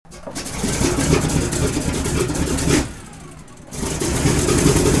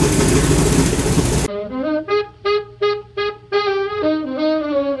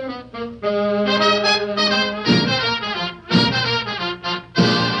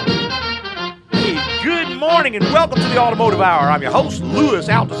morning and welcome to the Automotive Hour. I'm your host, Louis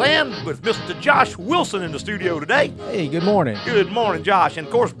Altazan, with Mr. Josh Wilson in the studio today. Hey, good morning. Good morning, Josh. And,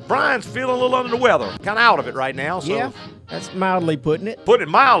 of course, Brian's feeling a little under the weather. Kind of out of it right now. So yeah, that's mildly putting it. Putting it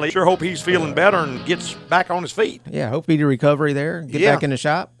mildly. Sure hope he's feeling better and gets back on his feet. Yeah, hope speedy recovery there. Get back in the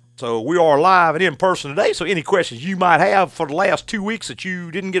shop. So we are live and in person today, so any questions you might have for the last 2 weeks that you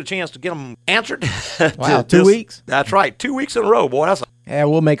didn't get a chance to get them answered. Wow, 2 weeks? That's right. 2 weeks in a row, boy. Yeah,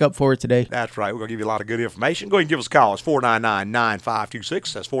 we'll make up for it today. That's right. We're going to give you a lot of good information. Go ahead and give us a call. It's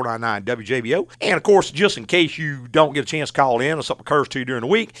 499-9526. That's 499-WJBO. And, of course, just in case you don't get a chance to call in or something occurs to you during the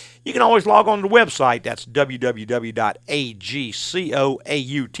week, you can always log on to the website. That's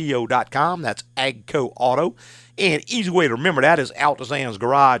www.agcoauto.com. That's AGCO Auto. And easy way to remember that is Altazan's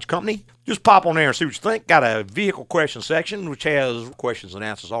Garage Company. Just pop on there and see what you think. Got a vehicle question section, which has questions and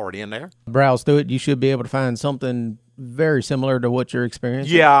answers already in there. Browse through it. You should be able to find something very similar to what you're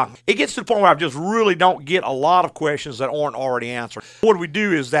experiencing. Yeah. It gets to the point where I just really don't get a lot of questions that aren't already answered. What we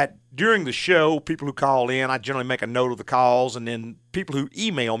do is that during the show, people who call in, I generally make a note of the calls, and then people who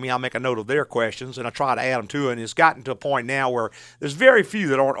email me, I make a note of their questions, and I try to add them to it, and it's gotten to a point now where there's very few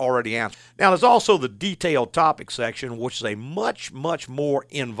that aren't already answered. Now, there's also the detailed topic section, which is a much, much more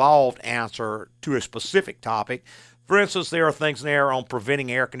involved answer to a specific topic. For instance, there are things in there on preventing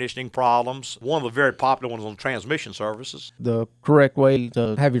air conditioning problems. One of the very popular ones on transmission services. The correct way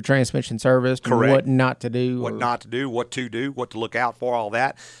to have your transmission serviced. Correct. And what not to do. What not to do, what to do, what to look out for, all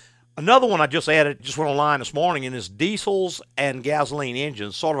that. Another one I just added, just went online this morning, and is diesels and gasoline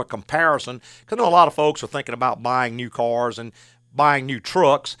engines, sort of a comparison. Because I know a lot of folks are thinking about buying new cars and buying new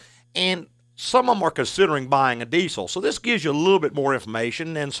trucks, and some of them are considering buying a diesel. So this gives you a little bit more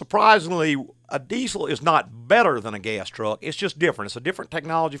information, and surprisingly, a diesel is not better than a gas truck. It's just different. It's a different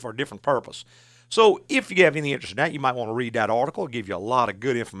technology for a different purpose. So if you have any interest in that, you might want to read that article. It'll give you a lot of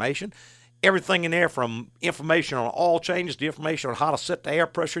good information. Everything in there from information on oil changes to information on how to set the air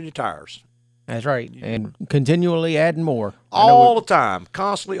pressure in your tires. That's right. And continually adding more. All the time.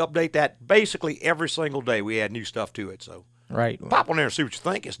 Constantly update that. Basically every single day we add new stuff to it. So right. Pop on there and see what you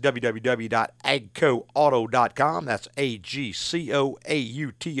think. It's www.agcoauto.com. That's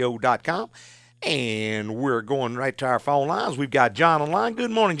AGCOAUTO.com. And we're going right to our phone lines. We've got John online.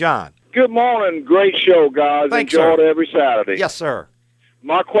 Good morning, John. Good morning. Great show, guys. Thanks, Enjoy it sir. every Saturday. Yes, sir.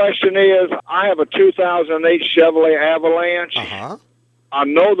 My question is, I have a 2008 Chevrolet Avalanche. Uh-huh. I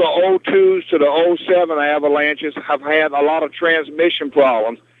know the 02s to the 07 Avalanches have had a lot of transmission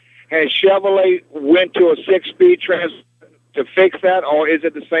problems. Has Chevrolet went to a 6-speed transmission to fix that, or is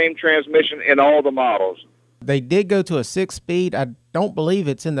it the same transmission in all the models? They did go to a 6-speed. I don't believe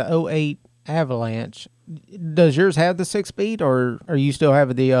it's in the 08 Avalanche. Does yours have the 6-speed, or are you still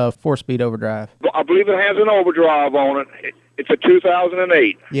having the 4-speed overdrive? I believe it has an overdrive on it. It's a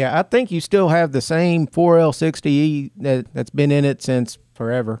 2008. Yeah, I think you still have the same 4L60E that's been in it since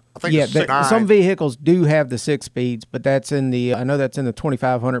forever. I think some vehicles do have the 6 speeds, but that's in the I know that's in the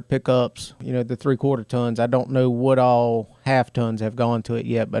 2500 pickups, the 3/4 tons. I don't know what all half tons have gone to it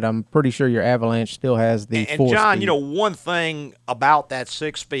yet, but I'm pretty sure your Avalanche still has the 4 And John, speed. One thing about that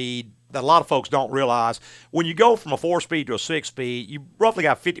 6-speed that a lot of folks don't realize, when you go from a 4-speed to a 6-speed, you roughly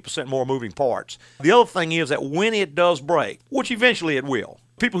got 50% more moving parts. The other thing is that when it does break, which eventually it will,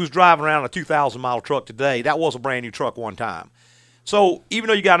 people who's driving around a 2,000-mile truck today, that was a brand new truck one time. So even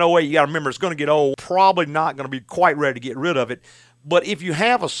though you got an 08, you got to remember it's going to get old, probably not going to be quite ready to get rid of it. But if you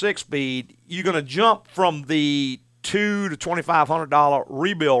have a 6-speed, you're going to jump from the $2,000 to $2,500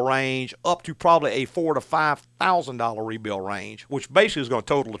 rebuild range up to probably a $4,000 to $5,000 rebuild range, which basically is going to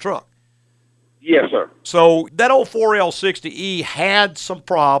total the truck. Yes, sir. So that old 4L60E had some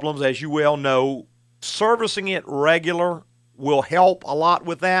problems, as you well know. Servicing it regular will help a lot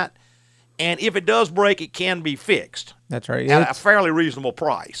with that. And if it does break, it can be fixed. That's right. At a fairly reasonable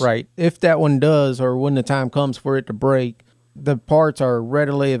price. Right. If that one does, or when the time comes for it to break, the parts are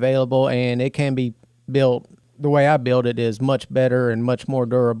readily available, and it can be built. The way I build it is much better and much more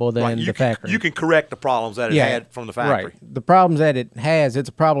durable than the factory. You can correct the problems that it had from the factory. Right. The problems that it has, it's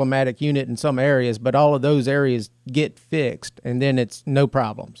a problematic unit in some areas, but all of those areas get fixed, and then it's no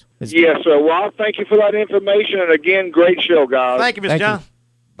problems. Yes, sir. Well, thank you for that information, and again, great show, guys. Thank you, Mr. John. You.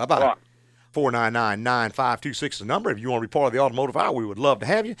 Bye-bye. Bye. 499-9526 is the number. If you want to be part of the Automotive Hour, we would love to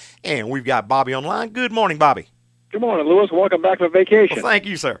have you. And we've got Bobby online. Good morning, Bobby. Good morning, Louis. Welcome back from vacation. Well, thank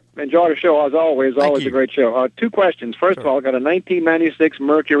you, sir. Enjoy the show, as always. Always a great show. 2 questions. First of all, I got a 1996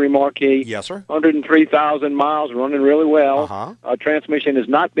 Mercury Marquis. Yes, sir. 103,000 miles, running really well. Uh-huh. Transmission has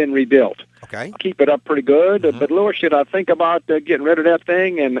not been rebuilt. Okay. Keep it up pretty good. Mm-hmm. But, Louis, should I think about getting rid of that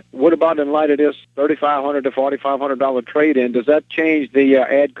thing? And what about in light of this $3,500 to $4,500 trade-in? Does that change the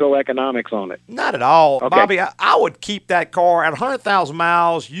AGCO economics on it? Not at all. Okay. Bobby, I would keep that car. At 100,000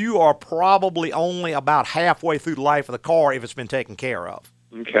 miles, you are probably only about halfway through the life of the car if it's been taken care of.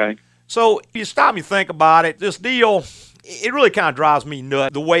 Okay. So if you stop and think about it, this deal, it really kind of drives me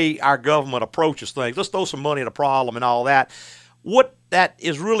nuts, the way our government approaches things. Let's throw some money at a problem and all that. What that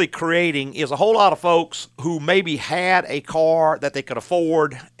is really creating is a whole lot of folks who maybe had a car that they could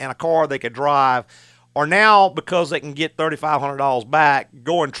afford and a car they could drive are now, because they can get $3,500 back,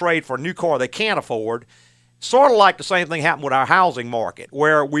 go and trade for a new car they can't afford. Sort of like the same thing happened with our housing market,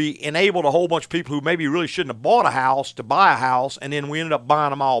 where we enabled a whole bunch of people who maybe really shouldn't have bought a house to buy a house, and then we ended up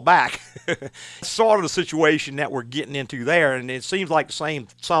buying them all back. Sort of the situation that we're getting into there, and it seems like the same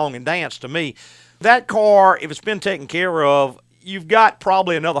song and dance to me. That car, if it's been taken care of, you've got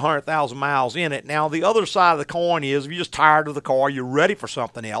probably another 100,000 miles in it. Now, the other side of the coin is, if you're just tired of the car, you're ready for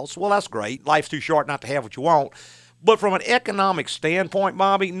something else, well, that's great. Life's too short not to have what you want. But from an economic standpoint,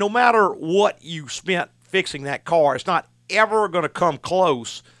 Bobby, no matter what you spent fixing that car, it's not ever going to come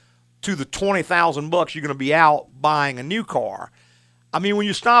close to the $20,000 you're going to be out buying a new car. I mean, when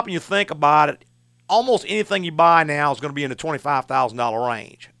you stop and you think about it, almost anything you buy now is going to be in the $25,000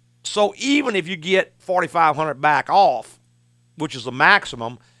 range. So even if you get $4,500 back off, which is the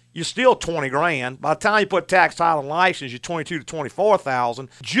maximum, you're still $20,000. By the time you put tax, title, and license, you're $22,000 to $24,000.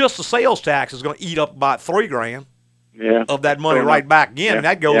 Just the sales tax is going to eat up about $3,000. Yeah. Of that money right back again, and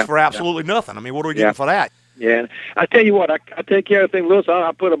that goes for absolutely nothing. I mean, what are we getting for that? Yeah, I tell you what, I take care of things. Listen,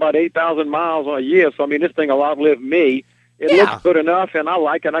 I put about 8,000 miles on a year, so I mean, this thing will outlive me. It looks good enough, and I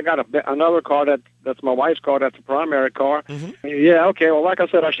like it. I got another car that's my wife's car. That's a primary car. Mm-hmm. Yeah, okay. Well, like I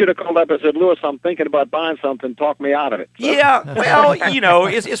said, I should have called up and said, Louis, I'm thinking about buying something. Talk me out of it. So. Yeah, well,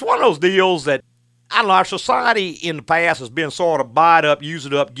 it's one of those deals that, I don't know, our society in the past has been sort of buy it up, use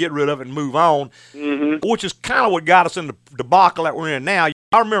it up, get rid of it, and move on, which is kind of what got us in the debacle that we're in now.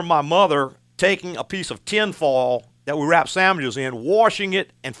 I remember my mother taking a piece of tin foil that we wrapped sandwiches in, washing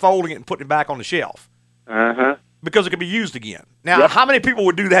it and folding it and putting it back on the shelf. Because it could be used again. Now, how many people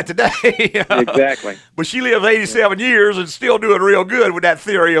would do that today? Exactly. But she lived 87 years and still doing real good with that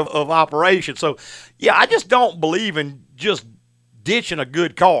theory of operation. So, yeah, I just don't believe in just ditching a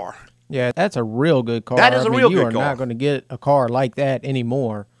good car. Yeah, that's a real good car. That is a real good car. You are not going to get a car like that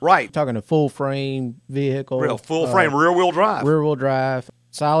anymore. Right. You're talking a full-frame vehicle. Real full-frame rear-wheel drive. Rear-wheel drive,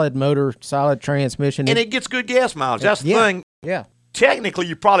 solid motor, solid transmission. And it gets good gas mileage. That's the thing. Yeah. Technically,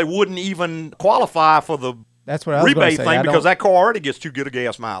 you probably wouldn't even qualify for the rebate thing because that car already gets too good a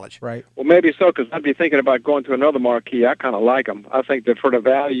gas mileage. Right. Well, maybe so, because I'd be thinking about going to another Marquis. I kind of like them. I think that for the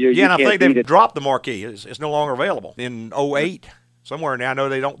value, and I think they've dropped the Marquis. It's no longer available. In 08, somewhere now, I know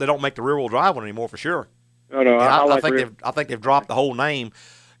they don't make the rear-wheel drive one anymore for sure. No, I think they've dropped the whole name.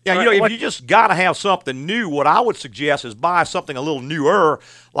 Yeah, if you just got to have something new, what I would suggest is buy something a little newer,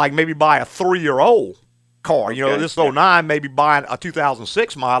 like maybe buy a 3-year-old car. This is 09, maybe buy a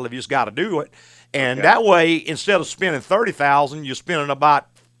 2006 model if you just got to do it. And that way, instead of spending $30,000, you're spending about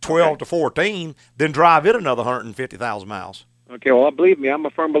 12 to 14, then drive it another 150,000 miles. Okay, well, believe me, I'm a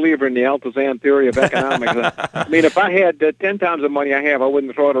firm believer in the Altazan theory of economics. I mean, if I had 10 times the money I have, I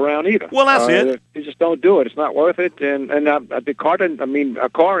wouldn't throw it around either. Well, that's it. You just don't do it. It's not worth it. And the car doesn't, a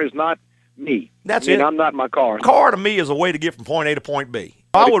car is not me. That's it. I'm not my car. A car to me is a way to get from point A to point B.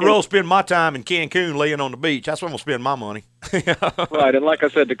 I would rather spend my time in Cancun laying on the beach. That's where I'm going to spend my money. Right, and like I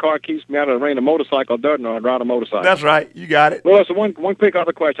said, the car keeps me out of the rain. A motorcycle doesn't, or I'd ride a motorcycle. That's right. You got it. Well, so one quick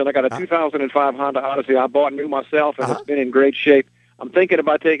other question. I got a 2005 Honda Odyssey. I bought new myself, and it's been in great shape. I'm thinking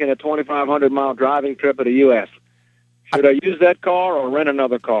about taking a 2,500-mile driving trip to the U.S. Should I use that car or rent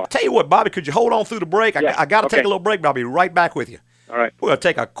another car? Tell you what, Bobby, could you hold on through the break? I got to take a little break, but I'll be right back with you. All right. We're going to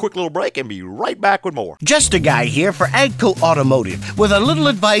take a quick little break and be right back with more. Just a guy here for AGCO Automotive with a little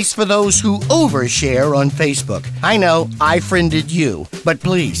advice for those who overshare on Facebook. I know I friended you, but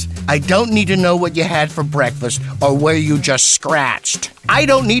please, I don't need to know what you had for breakfast or where you just scratched. I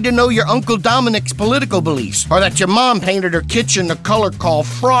don't need to know your Uncle Dominic's political beliefs or that your mom painted her kitchen the color called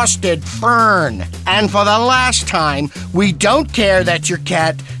frosted fern. And for the last time, we don't care that your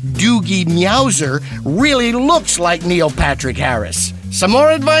cat, Doogie Meowser, really looks like Neil Patrick Harris. Some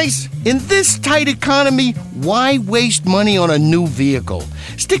more advice? In this tight economy, why waste money on a new vehicle?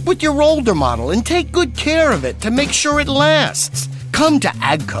 Stick with your older model and take good care of it to make sure it lasts. Come to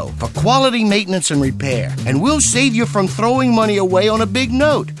AGCO for quality maintenance and repair, and we'll save you from throwing money away on a big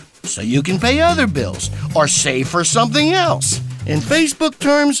note so you can pay other bills or save for something else. In Facebook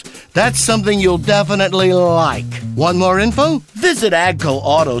terms, that's something you'll definitely like. Want more info? Visit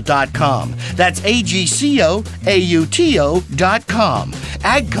agcoauto.com. That's AGCOAUTO.com.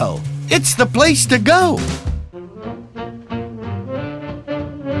 AGCO, it's the place to go.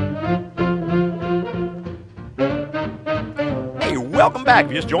 Welcome back.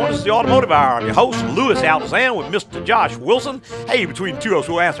 If you just joined us, it's the Automotive Hour. I'm your host, Louis Altazan, with Mr. Josh Wilson. Hey, between the two of us,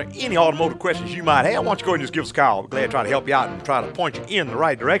 we'll answer any automotive questions you might have. Why don't you go ahead and just give us a call? We're glad to try to help you out and try to point you in the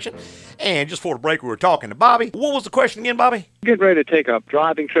right direction. And just before the break, we were talking to Bobby. What was the question again, Bobby? Getting ready to take a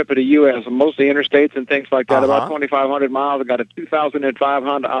driving trip to the U.S., mostly interstates and things like that, about 2,500 miles. I got a 2005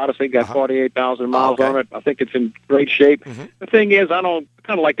 Honda Odyssey, got 48,000 miles on it. I think it's in great shape. The thing is, I don't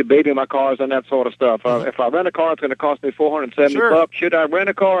kind of like to baby my cars and that sort of stuff. If I rent a car, it's going to cost me $470. Should I rent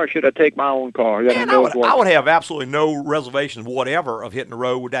a car or should I take my own car? I would have absolutely no reservations whatever of hitting the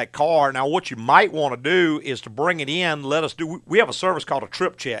road with that car. Now, what you might want to do is to bring it in, we have a service called a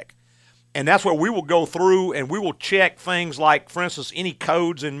trip check. And that's where we will go through and we will check things like, for instance, any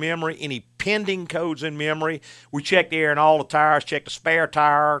codes in memory, any pending codes in memory. We check the air in all the tires, check the spare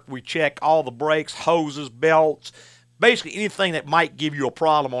tire. We check all the brakes, hoses, belts, basically anything that might give you a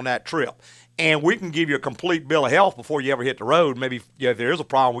problem on that trip. And we can give you a complete bill of health before you ever hit the road. Maybe if there is a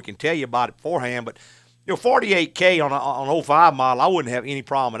problem, we can tell you about it beforehand. But 48K on an 05 model, I wouldn't have any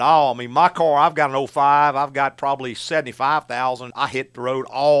problem at all. I mean, my car, I've got an 05. I've got probably 75,000. I hit the road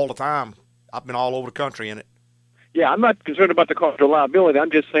all the time. I've been all over the country in it. Yeah, I'm not concerned about the car's reliability.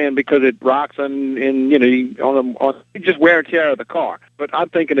 I'm just saying because it rocks and on just wear and tear of the car. But I'm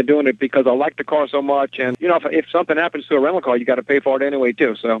thinking of doing it because I like the car so much. And, if something happens to a rental car, you got to pay for it anyway,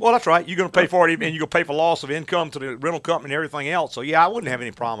 too. So. Well, that's right. You're going to pay for it, and you're going to pay for loss of income to the rental company and everything else. So, yeah, I wouldn't have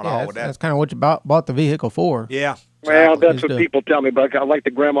any problem at all with that. That's kind of what you bought the vehicle for. Yeah. Well, that's what people tell me, but I like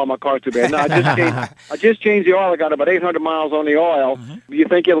the grandma on my car too bad. No, I just changed the oil. I got about 800 miles on the oil. Do you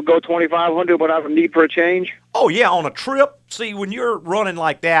think it'll go 2,500 without a need for a change? Oh, yeah, on a trip. See, when you're running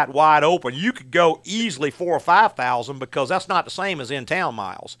like that wide open, you could go easily 4,000 or 5,000 because that's not the same as in-town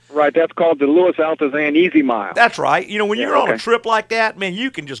miles. Right, that's called the Louis Altazan Easy Mile. That's right. When you're on a trip like that, man,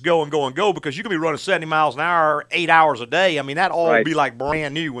 you can just go and go and go because you can be running 70 miles an hour, 8 hours a day. I mean, that all will be like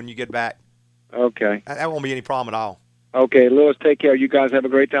brand new when you get back. Okay. That won't be any problem at all. Okay, Louis, take care. You guys have a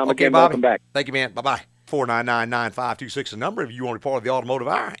great time. Okay, again. Bobby. Welcome back. Thank you, man. Bye-bye. 499-9526 the number if you want to be part of the Automotive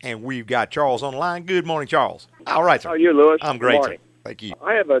Hour. And we've got Charles on the line. Good morning, Charles. All right, sir. How are you, Louis? I'm great, sir. Thank you.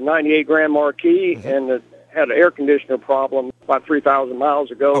 I have a 98 Grand Marquis, and it had an air conditioner problem about 3,000 miles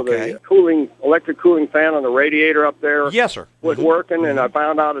ago. Okay. The electric cooling fan on the radiator up there yes, sir. was working, and I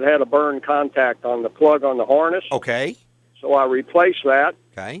found out it had a burn contact on the plug on the harness. Okay. So I replaced that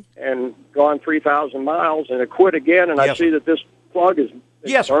and gone 3,000 miles, and it quit again, and I see that this plug is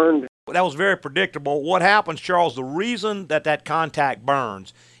burned. That was very predictable. What happens, Charles, the reason that contact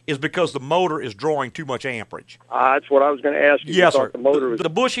burns is because the motor is drawing too much amperage. That's what I was going to ask you. Yes, sir.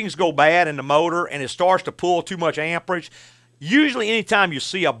 The bushings go bad in the motor, and it starts to pull too much amperage. Usually anytime you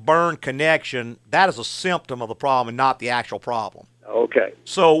see a burn connection, that is a symptom of the problem and not the actual problem. Okay.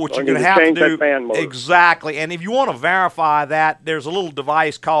 So what you're going to have to do, fan motor. Exactly, and if you want to verify that, there's a little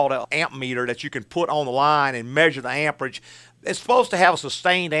device called an amp meter that you can put on the line and measure the amperage. It's supposed to have a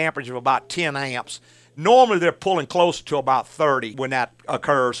sustained amperage of about 10 amps. Normally, they're pulling closer to about 30 when that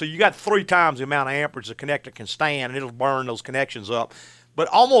occurs. So you got 3 times the amount of amperage the connector can stand, and it'll burn those connections up. But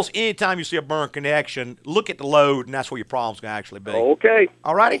almost any time you see a burn connection, look at the load, and that's where your problem's going to actually be. Okay.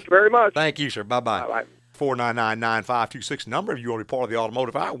 All righty. Thank you very much. Thank you, sir. Bye-bye. Bye-bye. 499-9526 number. If you want to be part of the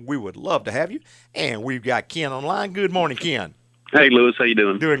Automotive Hour, we would love to have you. And we've got Ken on the line. Good morning, Ken. Hey, Louis. How you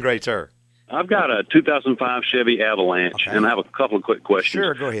doing? Doing great, sir. I've got a 2005 Chevy Avalanche, and I have a couple of quick questions.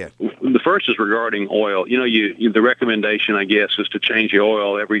 Sure, go ahead. The first is regarding oil. The recommendation, I guess, is to change the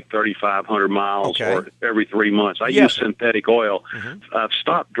oil every 3,500 miles or every 3 months. I use synthetic oil. I've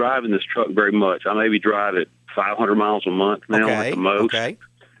stopped driving this truck very much. I maybe drive it 500 miles a month now at the most. Okay.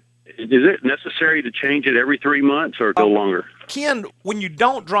 Is it necessary to change it every 3 months or go longer? Ken, when you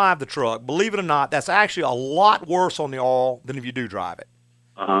don't drive the truck, believe it or not, that's actually a lot worse on the oil than if you do drive it.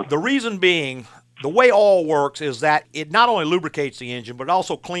 The reason being, the way oil works is that it not only lubricates the engine, but it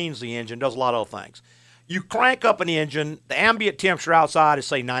also cleans the engine, does a lot of other things. You crank up an engine, the ambient temperature outside is,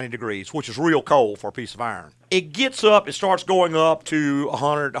 say, 90 degrees, which is real cold for a piece of iron. It gets up, it starts going up to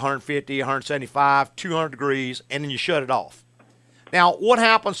 100, 150, 175, 200 degrees, and then you shut it off. Now, what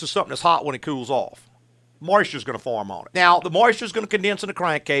happens to something that's hot when it cools off? Moisture is going to form on it. Now, the moisture is going to condense in the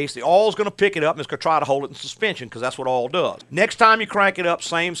crankcase. The oil is going to pick it up, and it's going to try to hold it in suspension because that's what oil does. Next time you crank it up,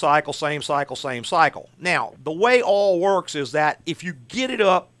 same cycle, same cycle, same cycle. Now, the way oil works is that if you get it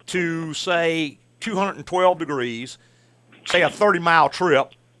up to, say, 212 degrees, say, a 30-mile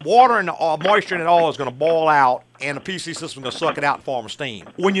trip, water and moisture in it all is going to boil out, and the PC system is going to suck it out in form of steam.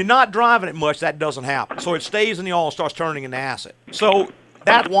 When you're not driving it much, that doesn't happen. So it stays in the oil and starts turning into acid. So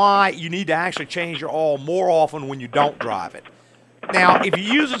that's why you need to actually change your oil more often when you don't drive it. Now, if you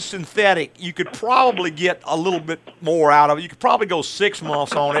use it synthetic, you could probably get a little bit more out of it. You could probably go 6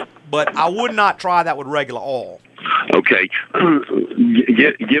 months on it, but I would not try that with regular oil. Okay.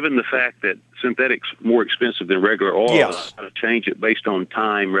 Given the fact that synthetic's more expensive than regular oil, yes, to change it based on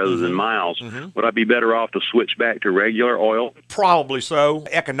time rather than miles, would I be better off to switch back to regular oil? Probably so.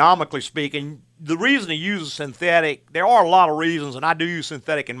 Economically speaking, the reason to use synthetic, there are a lot of reasons, and I do use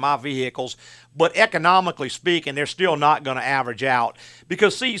synthetic in my vehicles, but economically speaking, they're still not going to average out.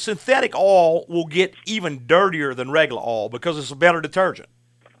 Because, see, synthetic oil will get even dirtier than regular oil because it's a better detergent.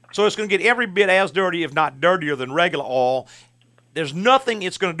 So it's going to get every bit as dirty, if not dirtier, than regular oil. There's nothing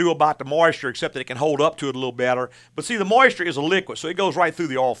it's going to do about the moisture except that it can hold up to it a little better. But see, the moisture is a liquid, so it goes right through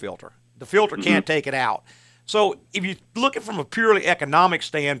the oil filter. The filter can't take it out. So if you look at it from a purely economic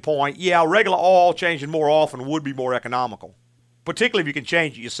standpoint, yeah, regular oil changing more often would be more economical, particularly if you can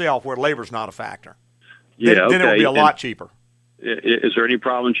change it yourself where labor's not a factor. Yeah, then it would be a lot cheaper. Is there any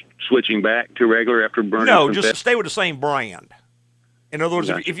problem switching back to regular after burning? No, just stay with the same brand. In other words,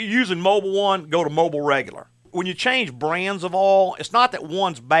 if you're using Mobil 1, go to Mobil Regular. When you change brands of oil, it's not that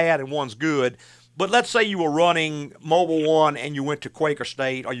one's bad and one's good, but let's say you were running Mobil 1 and you went to Quaker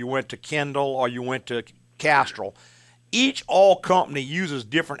State, or you went to Kendall, or you went to Castrol. Each oil company uses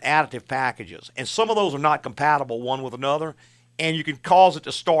different additive packages, and some of those are not compatible one with another, and you can cause it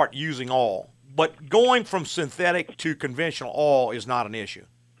to start using oil. But going from synthetic to conventional oil is not an issue.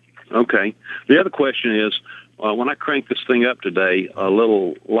 Okay. The other question is, when I cranked this thing up today, a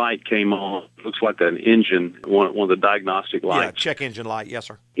little light came on. Looks like an engine, one of the diagnostic lights. Yeah, check engine light, yes,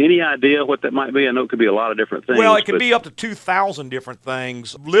 sir. Any idea what that might be? I know it could be a lot of different things. Well, it could be up to 2,000 different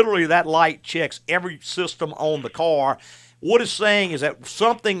things. Literally, that light checks every system on the car. What it's saying is that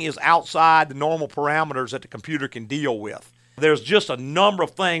something is outside the normal parameters that the computer can deal with. There's just a number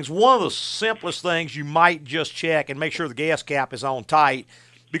of things. One of the simplest things you might just check and make sure the gas cap is on tight,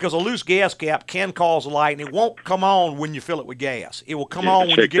 because a loose gas cap can cause a light, and it won't come on when you fill it with gas. It will come on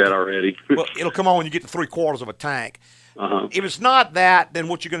when you get that already. Well, it'll come on when you get to 3/4 of a tank. If it's not that, then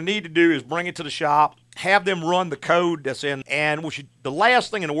what you're going to need to do is bring it to the shop, have them run the code that's in, and the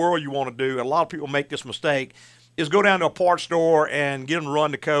last thing in the world you want to do, and a lot of people make this mistake, is go down to a parts store and get them to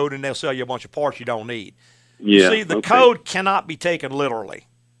run the code, and they'll sell you a bunch of parts you don't need. Yeah, see, the code cannot be taken literally.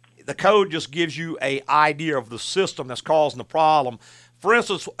 The code just gives you an idea of the system that's causing the problem. For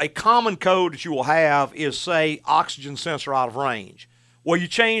instance, a common code that you will have is, say, oxygen sensor out of range. Well, you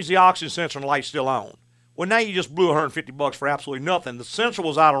change the oxygen sensor and the light's still on. Well, now you just blew $150 for absolutely nothing. The sensor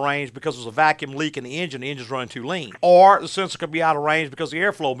was out of range because there's a vacuum leak in the engine's running too lean. Or the sensor could be out of range because the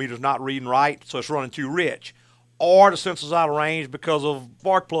airflow meter's not reading right, so it's running too rich. Or the sensor's out of range because of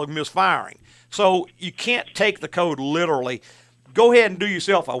spark plug misfiring. So you can't take the code literally. Go ahead and do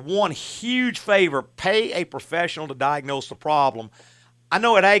yourself one huge favor. Pay a professional to diagnose the problem. I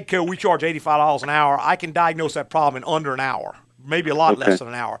know at AGCO we charge $85 an hour. I can diagnose that problem in under an hour, maybe a lot less than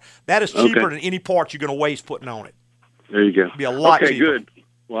an hour. That is cheaper than any part you're going to waste putting on it. There you go. It'll be a lot cheaper. Okay, good.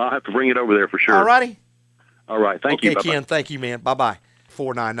 Well, I'll have to bring it over there for sure. All righty. All right. Thank you. Okay, Ken. Thank you, man. Bye-bye.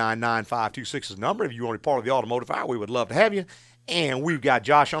 499-9526 is the number. If you want to be part of the automotive hour, we would love to have you. And we've got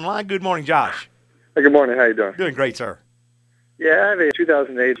Josh on the line. Good morning, Josh. Hey, good morning. How you doing? Doing great, sir. Yeah, I have a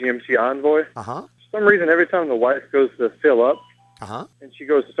 2008 GMC Envoy. Uh-huh. For some reason, every time the wife goes to fill up, and she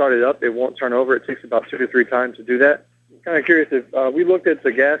goes to start it up, it won't turn over. It takes about 2 to 3 times to do that. I'm kind of curious if we looked at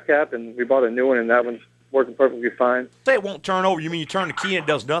the gas cap and we bought a new one, and that one's working perfectly fine. Say it won't turn over. You mean you turn the key and it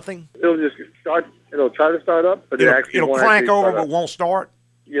does nothing? It'll just start. It'll try to start up, but it'll crank over but won't start?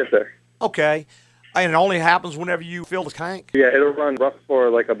 Yes, sir. Okay. And it only happens whenever you fill the tank? Yeah, it'll run rough for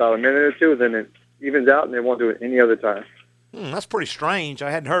like about a minute or two, then it evens out, and it won't do it any other time. That's pretty strange. I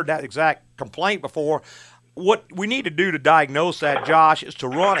hadn't heard that exact complaint before. What we need to do to diagnose that, Josh, is to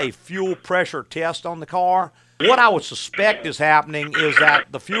run a fuel pressure test on the car. What I would suspect is happening is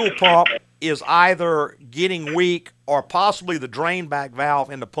that the fuel pump is either getting weak or possibly the drain back valve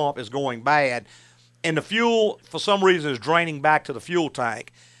in the pump is going bad, and the fuel, for some reason, is draining back to the fuel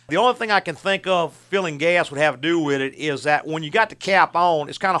tank. The only thing I can think of filling gas would have to do with it is that when you got the cap on,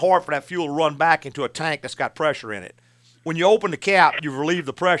 it's kind of hard for that fuel to run back into a tank that's got pressure in it. When you open the cap, you relieve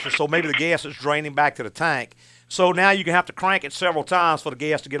the pressure, so maybe the gas is draining back to the tank. So now you're going to have to crank it several times for the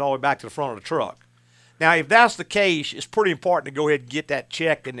gas to get all the way back to the front of the truck. Now, if that's the case, it's pretty important to go ahead and get that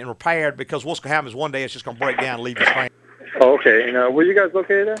checked and repaired, because what's going to happen is one day it's just going to break down and leave you stranded. Oh, okay. And where you guys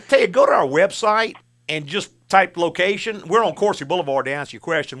located at? Tell you, go to our website and just type location. We're on Coursey Boulevard to answer your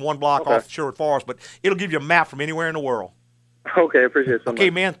question, one block off Sherwood Forest, but it'll give you a map from anywhere in the world. Okay, appreciate it so much. Okay,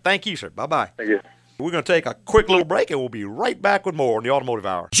 man. Thank you, sir. Bye-bye. Thank you. We're going to take a quick little break, and we'll be right back with more on the Automotive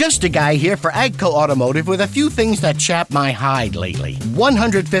Hour. Just a guy here for AGCO Automotive with a few things that chap my hide lately.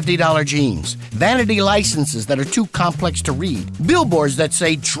 $150 jeans, vanity licenses that are too complex to read, billboards that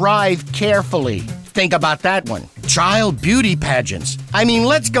say drive carefully. Think about that one. Child beauty pageants. I mean,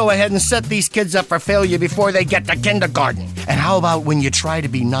 let's go ahead and set these kids up for failure before they get to kindergarten. And how about when you try to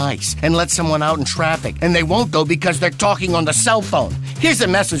be nice and let someone out in traffic and they won't go because they're talking on the cell phone? Here's a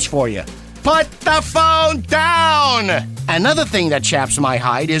message for you. Put the phone down! Another thing that chaps my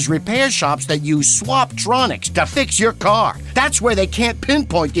hide is repair shops that use Swaptronics to fix your car. That's where they can't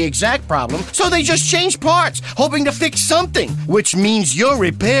pinpoint the exact problem, so they just change parts, hoping to fix something, which means your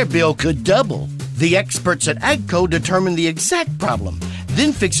repair bill could double. The experts at AGCO determine the exact problem,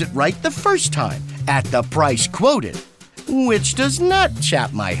 then fix it right the first time at the price quoted, which does not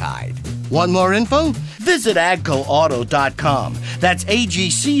chap my hide. Want more info? Visit agcoauto.com. That's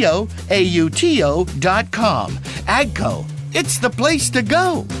AGCOAUTO.com. AGCO, it's the place to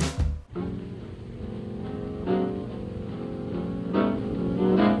go.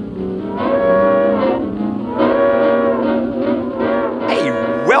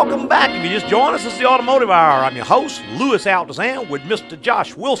 Welcome back. If you just joined us, it's the Automotive Hour. I'm your host, Louis Altazan, with Mr.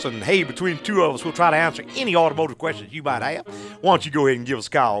 Josh Wilson. Hey, between the two of us, we'll try to answer any automotive questions you might have. Why don't you go ahead and give us a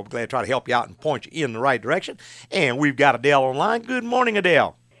call? We're glad to try to help you out and point you in the right direction. And we've got Adele online. Good morning,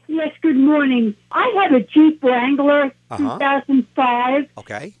 Adele. Yes, good morning. I have a Jeep Wrangler 2005.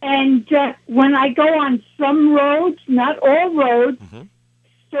 Okay. And when I go on some roads, not all roads,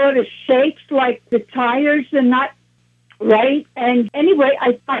 sort of shakes like the tires are not right. And anyway,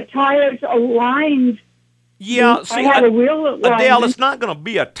 my tires aligned. Yeah, see, I had a wheel alignment. Adele, it's not going to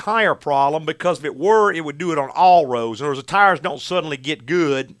be a tire problem because if it were, it would do it on all roads. In other words, the tires don't suddenly get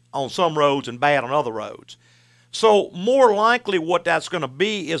good on some roads and bad on other roads. So more likely what that's going to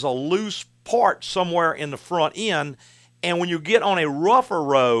be is a loose part somewhere in the front end. And when you get on a rougher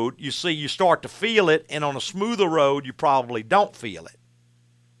road, you start to feel it. And on a smoother road, you probably don't feel it.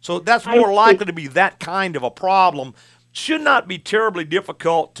 So that's more likely to be that kind of a problem. Should not be terribly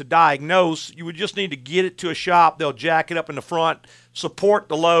difficult to diagnose. You would just need to get it to a shop. They'll jack it up in the front, support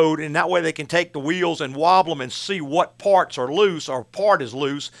the load, and that way they can take the wheels and wobble them and see what parts are loose or part is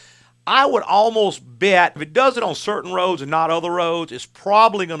loose. I would almost bet if it does it on certain roads and not other roads, it's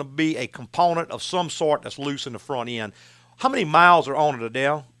probably going to be a component of some sort that's loose in the front end. How many miles are on it,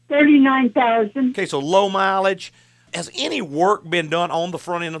 Adele? 39,000. Okay, so low mileage. Has any work been done on the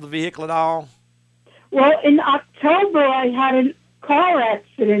front end of the vehicle at all? Well, in October, I had a car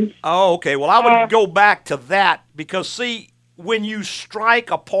accident. Oh, okay. Well, I would go back to that because, see, when you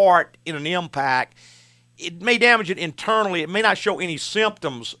strike a part in an impact, it may damage it internally. It may not show any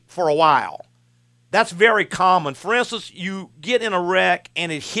symptoms for a while. That's very common. For instance, you get in a wreck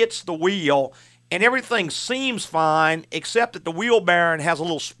and it hits the wheel and everything seems fine except that the wheel bearing has a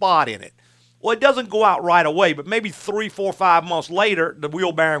little spot in it. Well, it doesn't go out right away, but maybe 3, 4, 5 months later, the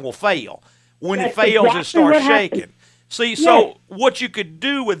wheel bearing will fail. When it fails, it starts shaking. See, so what you could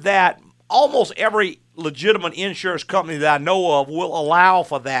do with that, almost every legitimate insurance company that I know of will allow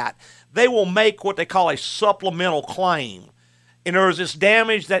for that. They will make what they call a supplemental claim. In other words, it's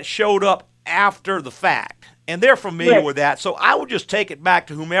damage that showed up after the fact. And they're familiar with that. So I would just take it back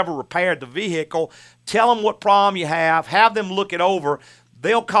to whomever repaired the vehicle, tell them what problem you have them look it over.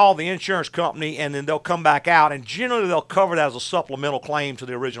 They'll call the insurance company, and then they'll come back out, and generally they'll cover that as a supplemental claim to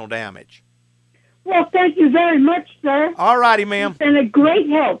the original damage. Well, thank you very much, sir. All righty, ma'am. It's been a great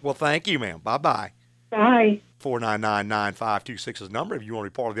help. Well, thank you, ma'am. Bye-bye. Bye. 499-9526 is the number. If you want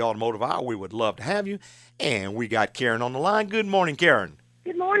to be part of the Automotive Hour, we would love to have you. And we got Karen on the line. Good morning, Karen.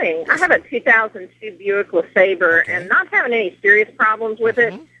 Good morning. I have a 2002 Buick LeSabre and not having any serious problems with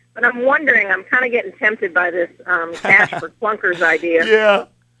it, but I'm wondering, I'm kind of getting tempted by this cash-for-clunkers idea. Yeah.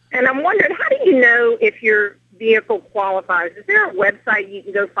 And I'm wondering, how do you know if your vehicle qualifies? Is there a website you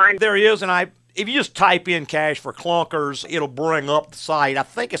can go find? There is, and if you just type in cash for clunkers, it'll bring up the site. I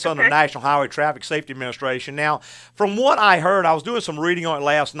think it's under National Highway Traffic Safety Administration. Now, from what I heard, I was doing some reading on it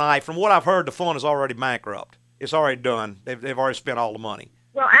last night. From what I've heard, the fund is already bankrupt. It's already done. They've already spent all the money.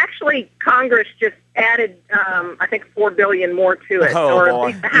 Well, actually, Congress just added, I think, $4 billion more to it. Oh, or boy. at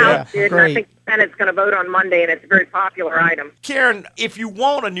least the House did, and I think the Senate's going to vote on Monday, and it's a very popular item. Karen, if you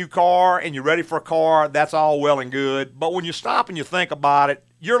want a new car and you're ready for a car, that's all well and good. But when you stop and you think about it,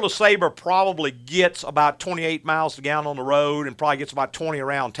 your LeSabre probably gets about 28 miles to gallon on the road and probably gets about 20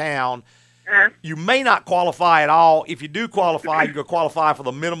 around town. You may not qualify at all. If you do qualify, you're going to qualify for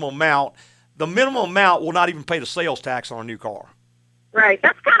the minimum amount. the minimum amount will not even pay the sales tax on a new car. Right.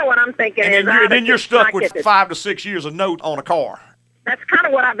 That's kind of what I'm thinking. And then you're stuck with 5 to 6 years of note on a car. That's kind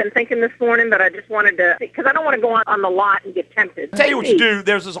of what I've been thinking this morning, but I just wanted to, because I don't want to go on the lot and get tempted. Tell you what you do.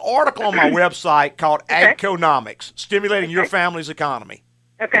 There's this article on my website called AGCOnomics, Stimulating Your Family's Economy.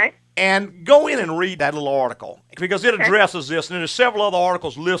 Okay. And go in and read that little article because it addresses this, and there's several other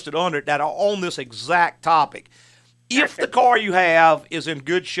articles listed under it that are on this exact topic. If the car you have is in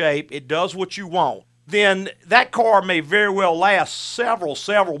good shape, it does what you want, then that car may very well last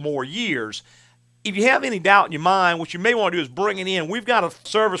several more years. If you have any doubt in your mind, what you may want to do is bring it in. We've got a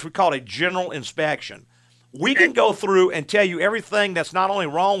service we call a general inspection. We can go through and tell you everything that's not only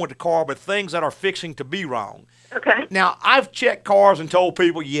wrong with the car, but things that are fixing to be wrong. Okay. Now, I've checked cars and told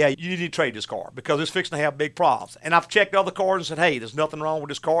people, yeah, you need to trade this car because it's fixing to have big problems. And I've checked other cars and said, hey, there's nothing wrong with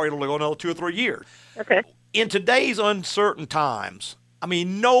this car. It'll go another 2 or 3 years. Okay. In today's uncertain times, I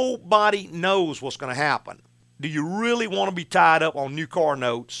mean, nobody knows what's going to happen. Do you really want to be tied up on new car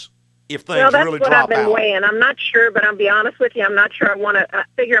notes if things really drop out? That's what I've been weighing. I'm not sure, but I'll be honest with you, I'm not sure I want to. I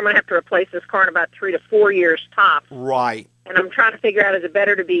figure I'm going to have to replace this car in about 3 to 4 years tops. Right. And I'm trying to figure out, is it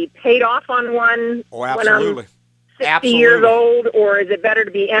better to be paid off on one when I'm 60 years old, or is it better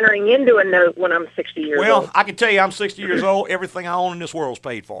to be entering into a note when I'm 60 years old? Well, I can tell you I'm 60 years old. Everything I own in this world is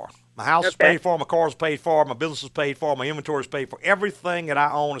paid for. My house is paid for, my car is paid for, my business is paid for, my inventory is paid for. Everything that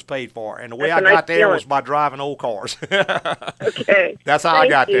I own is paid for. And the way I got there was by driving old cars. Okay. That's how I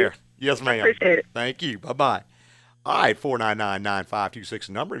got there. Yes, ma'am. Appreciate it. Thank you. Bye-bye. All right, 499-9526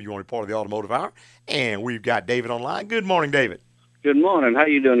 number if you want to be part of the Automotive Hour. And we've got David online. Good morning, David. Good morning. How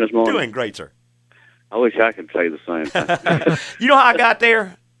you doing this morning? Doing great, sir. I wish I could say the same thing. You know how I got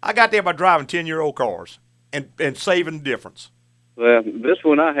there? I got there by driving 10-year-old cars and saving the difference. Well, this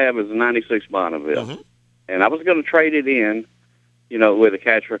one I have is a 96 Bonneville. And I was going to trade it in, with a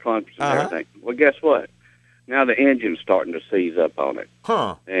cash-for-clunkers and everything. Well, guess what? Now the engine's starting to seize up on it.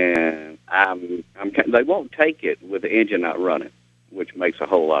 And they won't take it with the engine not running, which makes a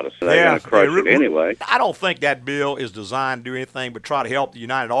whole lot of sense. They're going to crush it anyway. I don't think that bill is designed to do anything but try to help the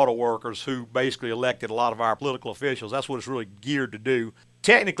United Auto Workers who basically elected a lot of our political officials. That's what it's really geared to do.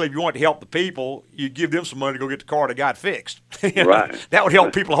 Technically, if you want to help the people, you give them some money to go get the car that got fixed. Right. That would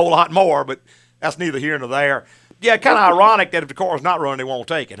help people a whole lot more, but that's neither here nor there. Yeah, kind of ironic that if the car's not running, they won't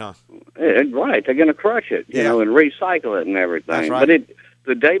take it, huh? Right. They're going to crush it, and recycle it and everything. That's right. But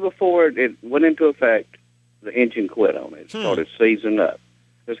the day before it went into effect, the engine quit on it. It started seizing up.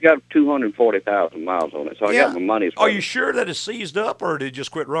 It's got 240,000 miles on it, so I got my money's worth. Are you sure that it's seized up, or did it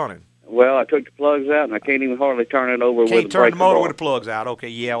just quit running? Well, I took the plugs out, and I can't even hardly turn it over with the Can't turn the motor with the plugs out. Okay,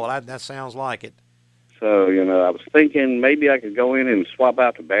 yeah, well, that sounds like it. So, I was thinking maybe I could go in and swap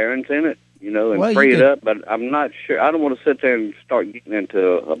out the bearings in it, and free it up, but I'm not sure. I don't want to sit there and start getting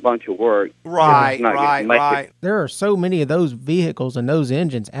into a bunch of work. Right. There are so many of those vehicles and those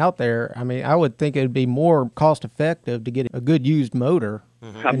engines out there. I mean, I would think it would be more cost-effective to get a good used motor,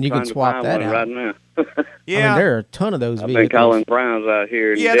 and you can swap that out. Right now. I mean, there are a ton of those vehicles. I've been calling Browns out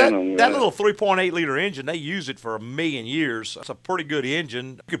here in Denham. That little 3.8-liter engine, they use it for 1,000,000 years. It's a pretty good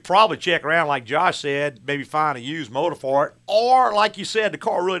engine. You could probably check around, like Josh said, maybe find a used motor for it. Or, like you said, the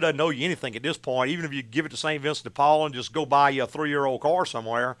car really doesn't owe you anything at this point. Even if you give it to St. Vincent de Paul and just go buy you a 3-year-old car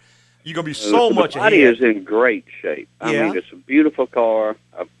somewhere, you're going to be so much ahead. The body is in great shape. I mean, it's a beautiful car.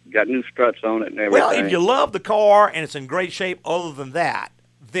 I've got new struts on it and everything. Well, if you love the car and it's in great shape other than that,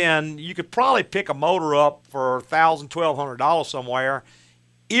 then you could probably pick a motor up for $1,000, $1,200 somewhere.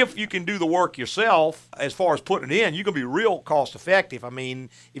 If you can do the work yourself, as far as putting it in, you can be real cost effective. I mean,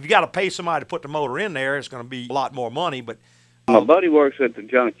 if you got to pay somebody to put the motor in there, it's going to be a lot more money. But my buddy works at the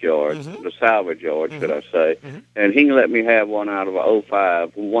junkyard, the salvage yard, should I say, and he can let me have one out of a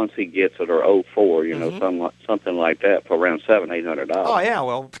 05 once he gets it, or 04, something like that, for around $700, $800. Oh yeah,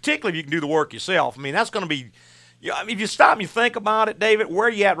 well, particularly if you can do the work yourself. I mean, that's going to be. If you stop and you think about it, David, where are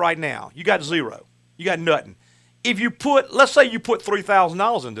you at right now? You got zero. You got nothing. If you let's say you put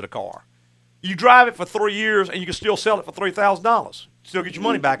 $3,000 into the car. You drive it for 3 years and you can still sell it for $3,000. Still get your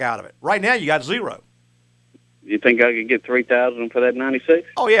money back out of it. Right now you got zero. You think I could get $3,000 for that 96?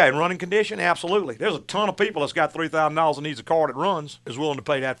 Oh yeah, in running condition, absolutely. There's a ton of people that's got $3,000 and needs a car that runs, is willing to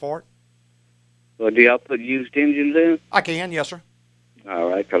pay that for it. Well, do y'all put used engines in? I can, yes sir. All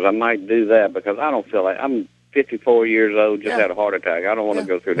right, because I might do that because I don't feel like I'm 54 years old, just had a heart attack. I don't want to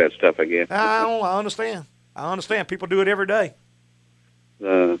go through that stuff again. I understand. People do it every day.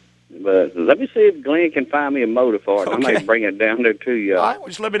 But let me see if Glenn can find me a motor for it. Okay. I might bring it down there to you. All right, well,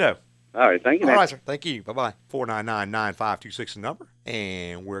 just let me know. All right, thank you. All right, sir. Thank you. Bye-bye. 499-9526 the number.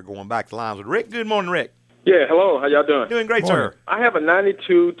 And we're going back to lines with Rick. Good morning, Rick. Yeah, hello. How y'all doing? Doing great, sir. I have a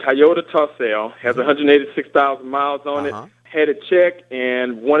 92 Toyota Tercel. Has 186,000 miles on it. Had it checked,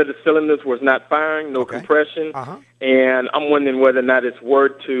 and one of the cylinders was not firing, no compression. And I'm wondering whether or not it's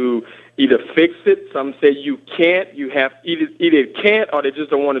worth to either fix it. Some say you can't. You have either it can't, or they just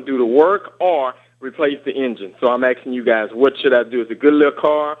don't want to do the work, or replace the engine. So I'm asking you guys, what should I do? It's a good little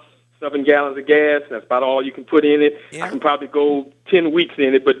car, 7 gallons of gas. That's about all you can put in it. I can probably go 10 weeks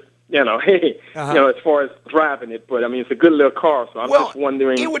in it, but hey, as far as driving it, but I mean, it's a good little car, so I'm just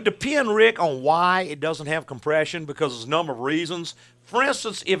wondering. It would depend, Rick, on why it doesn't have compression, because there's a number of reasons. For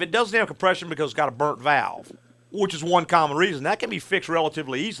instance, if it doesn't have compression because it's got a burnt valve, which is one common reason, that can be fixed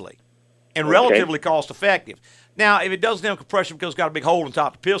relatively easily and relatively cost-effective. Now, if it doesn't have compression because it's got a big hole in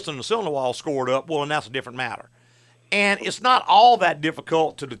top of the piston and the cylinder wall scored up, well, then that's a different matter. And it's not all that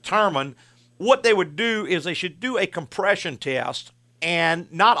difficult to determine. What they would do is they should do a compression test.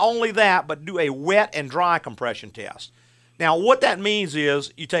 And not only that, but do a wet and dry compression test. Now, what that means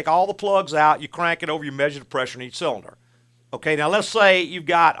is you take all the plugs out, you crank it over, you measure the pressure in each cylinder. Okay, now let's say you've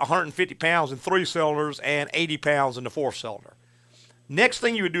got 150 pounds in 3 cylinders and 80 pounds in the 4th cylinder. Next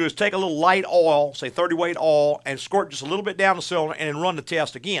thing you would do is take a little light oil, say 30-weight oil, and squirt just a little bit down the cylinder and then run the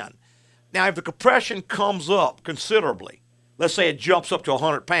test again. Now, if the compression comes up considerably, let's say it jumps up to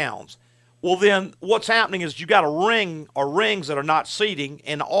 100 pounds, well, then what's happening is you got a ring or rings that are not seating,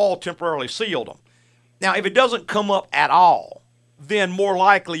 and the oil temporarily sealed them. Now, if it doesn't come up at all, then more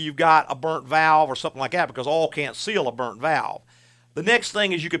likely you've got a burnt valve or something like that, because oil can't seal a burnt valve. The next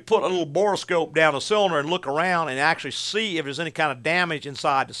thing is you could put a little borescope down the cylinder and look around and actually see if there's any kind of damage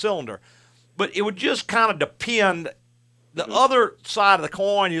inside the cylinder. But it would just kind of depend. The other side of the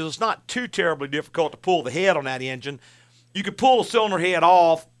coin is it's not too terribly difficult to pull the head on that engine. You could pull the cylinder head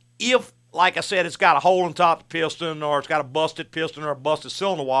off if, like I said, it's got a hole in top of the piston, or it's got a busted piston or a busted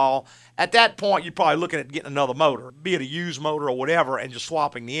cylinder wall. At that point, you're probably looking at getting another motor, be it a used motor or whatever, and just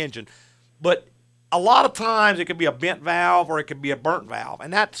swapping the engine. But a lot of times it could be a bent valve or it could be a burnt valve,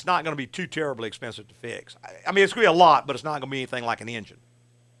 and that's not going to be too terribly expensive to fix. I mean, it's going to be a lot, but it's not going to be anything like an engine.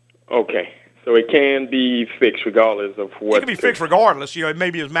 Okay. So it can be fixed regardless of what. It can be fixed regardless. It may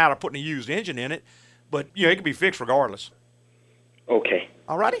be a matter of putting a used engine in it, but, it can be fixed regardless. Okay.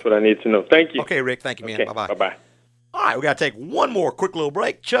 All righty. That's what I need to know. Thank you. Okay, Rick. Thank you, man. Okay. Bye-bye. Bye-bye. All right, we got to take one more quick little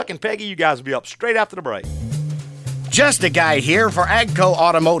break. Chuck and Peggy, you guys will be up straight after the break. Just a guy here for AGCO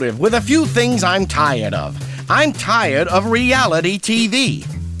Automotive with a few things I'm tired of. I'm tired of reality TV.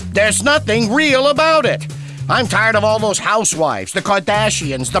 There's nothing real about it. I'm tired of all those housewives, the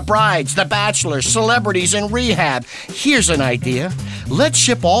Kardashians, the brides, the bachelors, celebrities in rehab. Here's an idea. Let's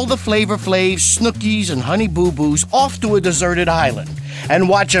ship all the Flavor Flavs, Snookies, and Honey Boo Boos off to a deserted island and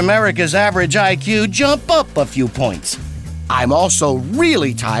watch America's average IQ jump up a few points. I'm also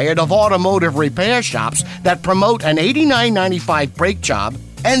really tired of automotive repair shops that promote an $89.95 brake job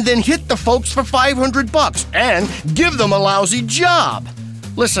and then hit the folks for $500 and give them a lousy job.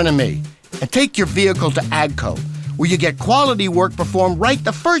 Listen to me. And take your vehicle to AGCO, where you get quality work performed right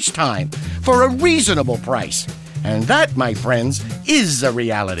the first time for a reasonable price. And that, my friends, is a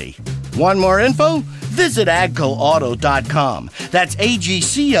reality. Want more info? Visit AGCOauto.com. That's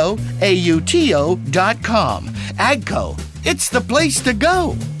AGCOauto.com. AGCO, it's the place to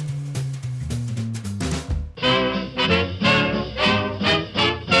go.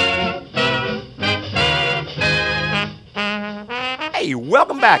 Hey,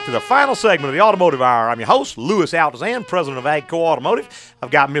 welcome back to the final segment of the Automotive Hour. I'm your host, Louis Altazan, president of AGCO Automotive.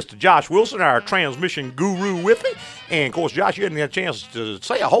 I've got Mr. Josh Wilson, our transmission guru, with me. And, of course, Josh, you didn't get a chance to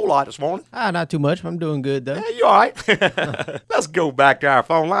say a whole lot this morning. Not too much. I'm doing good, though. Yeah, you all right? Let's go back to our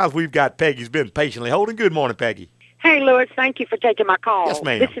phone lines. We've got Peggy's been patiently holding. Good morning, Peggy. Hey, Louis, thank you for taking my call. Yes,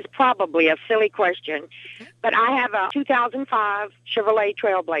 ma'am. This is probably a silly question, but I have a 2005 Chevrolet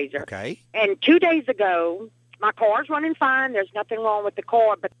Trailblazer. Okay. And 2 days ago, my car's running fine. There's nothing wrong with the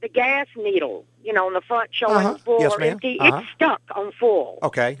car, but the gas needle, on the front showing full yes, or ma'am. empty, it's stuck on full.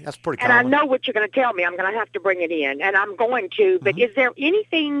 Okay, that's pretty And common. I know what you're going to tell me. I'm going to have to bring it in, and I'm going to. But is there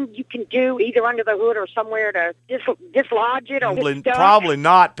anything you can do either under the hood or somewhere to dislodge it? Or Probably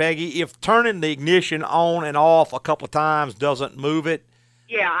not, Peggy. If turning the ignition on and off a couple of times doesn't move it,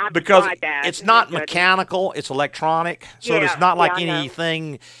 I've because tried that. it's not mechanical, it's electronic, so it's not like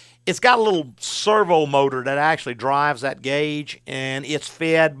anything. It's got a little servo motor that actually drives that gauge, and it's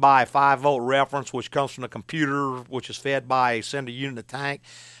fed by a 5-volt reference, which comes from the computer, which is fed by a sender unit in the tank.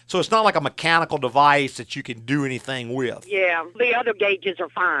 So it's not like a mechanical device that you can do anything with. Yeah, the other gauges are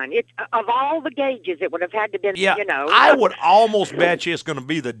fine. It's of all the gauges, it would have had to be, I would almost bet you it's going to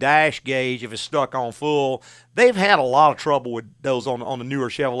be the dash gauge if it's stuck on full. They've had a lot of trouble with those on the newer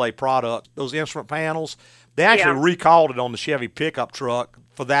Chevrolet products. Those instrument panels, they actually recalled it on the Chevy pickup truck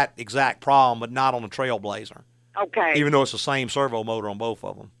for that exact problem, but not on the Trailblazer. Okay. Even though it's the same servo motor on both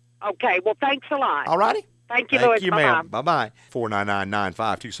of them. Okay, well, thanks a lot. All righty. Thank you, Louis. Thank you, ma'am. Bye-bye.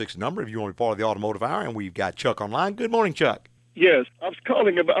 499-9526 number if you want to be part of the Automotive Hour, and we've got Chuck online. Good morning, Chuck. Yes, I was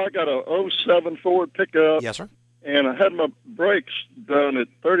calling about, I got a '07 Ford pickup. Yes, sir. And I had my brakes done at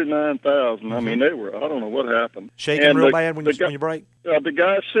 39,000. I mean, they were, I don't know what happened. Shaking real bad when you brake? The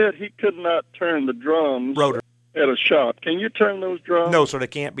guy said he could not turn the drums rotor at a shop. Can you turn those drums? No, sir, they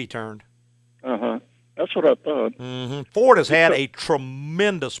can't be turned. Uh-huh. That's what I thought. Mm-hmm. Ford has had a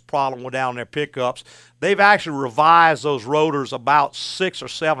tremendous problem with down their pickups. They've actually revised those rotors about 6 or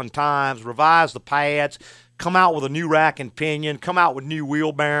 7 times, revised the pads, come out with a new rack and pinion, come out with new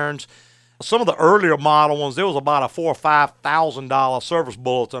wheel bearings. Some of the earlier model ones, there was about a $4,000 or $5,000 service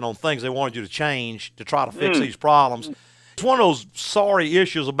bulletin on things they wanted you to change to try to fix these problems. It's one of those sorry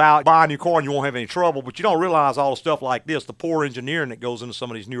issues about buying a new car and you won't have any trouble, but you don't realize all the stuff like this, the poor engineering that goes into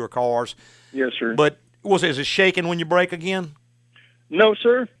some of these newer cars. Yes, sir. But is it shaking when you brake again? No,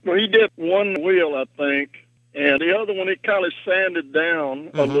 sir. Well, he did one wheel, I think, and the other one he kind of sanded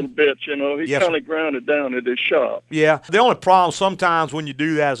down a little bit, He kind of ground it down at his shop. Yeah. The only problem sometimes when you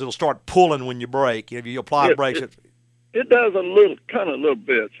do that is it'll start pulling when you brake. If you apply the brakes. It does a little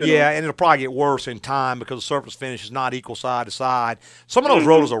bit. Yeah, and it'll probably get worse in time because the surface finish is not equal side to side. Some of those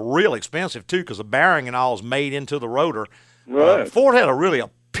rotors are real expensive, too, because the bearing and all is made into the rotor. Right. Ford had a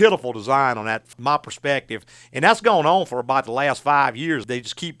pitiful design on that, from my perspective, and that's gone on for about the last 5 years. They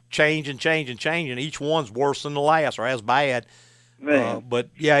just keep changing. Each one's worse than the last or as bad. But,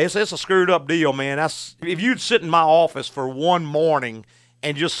 yeah, it's a screwed-up deal, man. If you'd sit in my office for one morning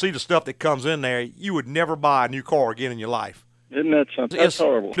and just see the stuff that comes in there, you would never buy a new car again in your life. Isn't that something? That's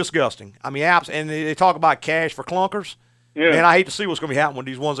horrible. Disgusting. I mean, and they talk about cash for clunkers. Yeah. Man, I hate to see what's going to be happening with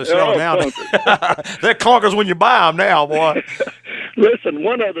these ones they sell now. They're clunkers when you buy them now, boy. Listen,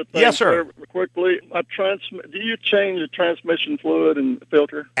 one other thing, yes, sir. Quickly. Do you change the transmission fluid and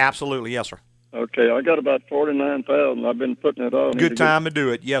filter? Absolutely, yes, sir. Okay, I got about 49,000. I've been putting it on. Good time to do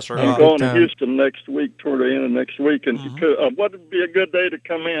it, yes, sir. I'm going to Houston next week, toward the end of next week, and what would be a good day to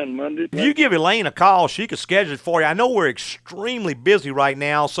come in, Monday? If you give Elaine a call, she could schedule it for you. I know we're extremely busy right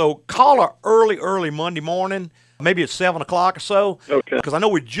now, so call her early Monday morning. Maybe it's 7 o'clock or so. Okay. Because I know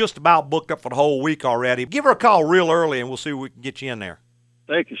we're just about booked up for the whole week already. Give her a call real early, and we'll see if we can get you in there.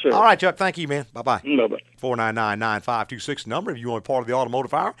 Thank you, sir. All right, Chuck. Thank you, man. Bye-bye. Bye-bye. 499-9526 number if you want to be part of the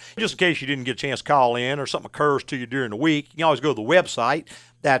Automotive Hour. Just in case you didn't get a chance to call in or something occurs to you during the week, you can always go to the website.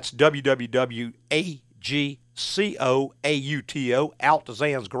 That's www.AGCO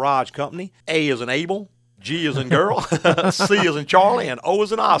Altazan's Garage Company. A is in Abel, G is in girl, C is in Charlie, and O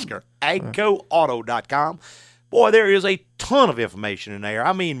is in Oscar. AGCOauto.com. Boy, there is a ton of information in there.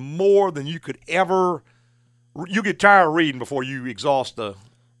 I mean, more than you could ever. You get tired of reading before you exhaust the.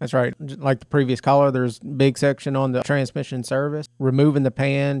 That's right. Like the previous caller, there's a big section on the transmission service. Removing the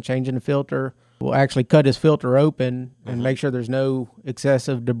pan, changing the filter. We'll actually cut his filter open and make sure there's no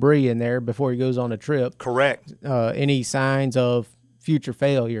excessive debris in there before he goes on a trip. Correct. Any signs of future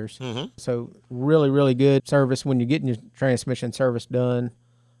failures. So really, really good service when you're getting your transmission service done.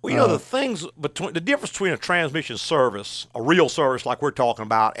 Well, the difference between a transmission service, a real service like we're talking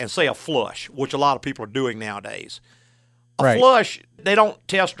about, and say a flush, which a lot of people are doing nowadays. A flush, they don't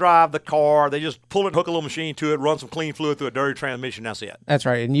test drive the car. They just pull it, hook a little machine to it, run some clean fluid through a dirty transmission. That's it. That's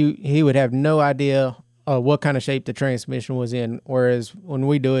right. And he would have no idea what kind of shape the transmission was in. Whereas when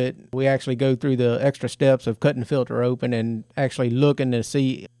we do it, we actually go through the extra steps of cutting the filter open and actually looking to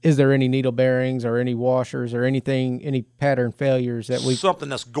see, is there any needle bearings or any washers or anything, any pattern failures that something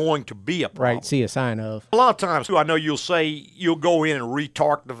that's going to be a problem. Right, see a sign of. A lot of times, too, I know you'll say you'll go in and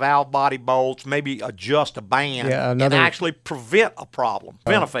retorque the valve body bolts, maybe adjust a band, and actually prevent a problem,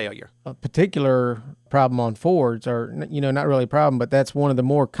 prevent a failure. A particular problem on Fords, or not really a problem, but that's one of the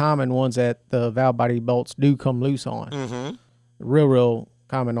more common ones that the valve body bolts do come loose on. Real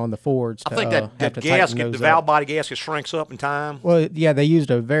common on the Fords. I think that gasket, the valve body gasket, shrinks up in time. Well, yeah, they used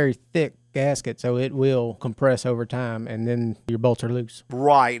a very thick gasket, so it will compress over time, and then your bolts are loose.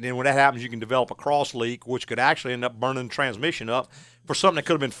 Right, and when that happens, you can develop a cross leak, which could actually end up burning the transmission up for something that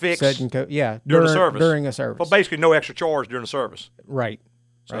could have been fixed during the service. During a service. But basically no extra charge during the service. Right.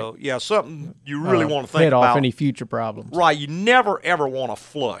 So, yeah, something you really want to think head about. off any future problems. Right. You never, ever want to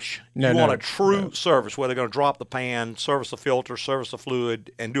flush. No, you want a true service where they're going to drop the pan, service the filter, service the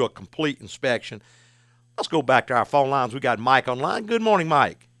fluid, and do a complete inspection. Let's go back to our phone lines. We got Mike online. Good morning,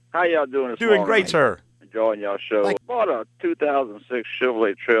 Mike. How y'all doing this morning? Doing great, Mike? sir. Enjoying y'all show. I bought a 2006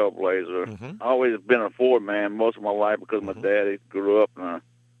 Chevrolet Trailblazer. Mm-hmm. I always been a Ford man most of my life because my daddy grew up and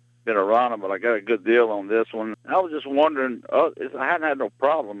been around them, but I got a good deal on this one. I was just wondering, I hadn't had no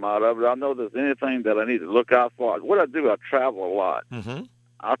problem out of it. I know there's anything that I need to look out for. What I do, I travel a lot. Mm-hmm.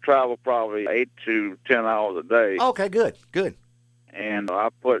 I travel probably 8 to 10 hours a day. Okay, good. And I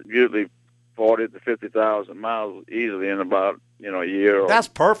put usually 40 to 50,000 miles easily in about, a year. That's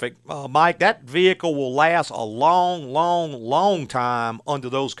perfect. Mike, that vehicle will last a long, long, long time under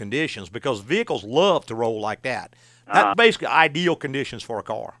those conditions because vehicles love to roll like that. That's basically ideal conditions for a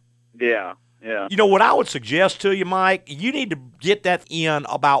car. Yeah. You know, what I would suggest to you, Mike, you need to get that in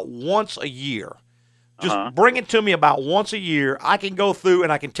about once a year. Just bring it to me about once a year. I can go through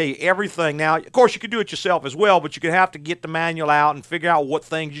and I can tell you everything. Now, of course, you can do it yourself as well, but you're going to have to get the manual out and figure out what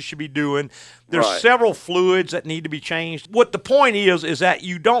things you should be doing. There's several fluids that need to be changed. What the point is that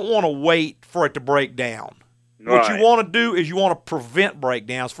you don't want to wait for it to break down. What you want to do is you want to prevent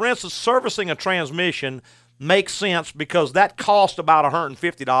breakdowns. For instance, servicing a transmission makes sense because that costs about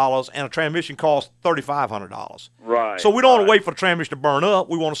 $150 and a transmission costs $3,500. Right. So we don't want to wait for the transmission to burn up.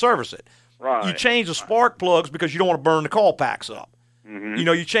 We want to service it. Right. You change the spark plugs because you don't want to burn the coil packs up. Mm-hmm.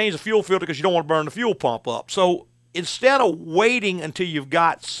 You change the fuel filter because you don't want to burn the fuel pump up. So instead of waiting until you've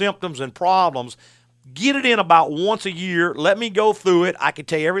got symptoms and problems, get it in about once a year. Let me go through it. I can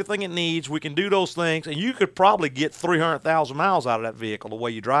tell you everything it needs. We can do those things, and you could probably get 300,000 miles out of that vehicle the way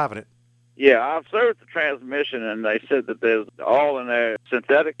you're driving it. Yeah, I've serviced the transmission, and they said that there's all in there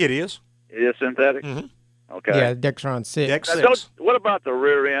synthetic. It is. It is synthetic? Mm-hmm. Okay. Yeah, Dextron 6. Dex 6. What about the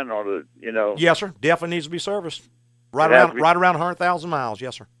rear end or the, Yes, sir. Definitely needs to be serviced. Right around 100,000 miles.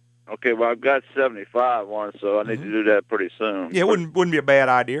 Yes, sir. Okay, well, I've got 75 on, so I need to do that pretty soon. Yeah, it wouldn't be a bad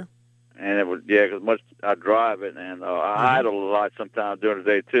idea. And it would, because much I drive it, and I idle a lot sometimes during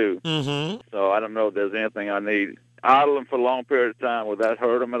the day, too. Mm-hmm. So I don't know if there's anything I need. Idling for a long period of time, would that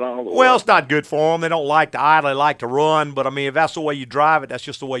hurt them at all? Well, it's not good for them. They don't like to idle. They like to run. But, I mean, if that's the way you drive it, that's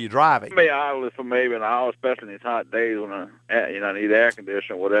just the way you drive it. I may idle it for maybe an hour, especially in these hot days when I need air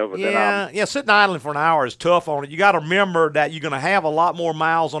conditioning or whatever. Yeah, sitting idling for an hour is tough on it. You got to remember that you're going to have a lot more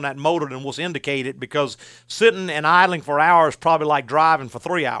miles on that motor than what's indicated because sitting and idling for hours is probably like driving for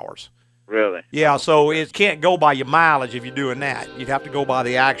 3 hours. Really? Yeah, so it can't go by your mileage if you're doing that. You'd have to go by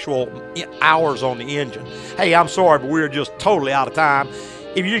the actual hours on the engine. Hey, I'm sorry, but we're just totally out of time.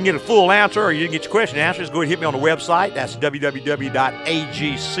 If you didn't get a full answer or you didn't get your question answered, just go ahead and hit me on the website. That's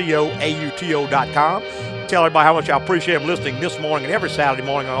www.agcoauto.com. Tell everybody how much I appreciate them listening this morning and every Saturday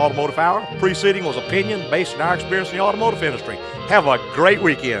morning on Automotive Hour. Preceding was opinion based on our experience in the automotive industry. Have a great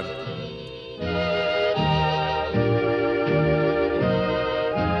weekend.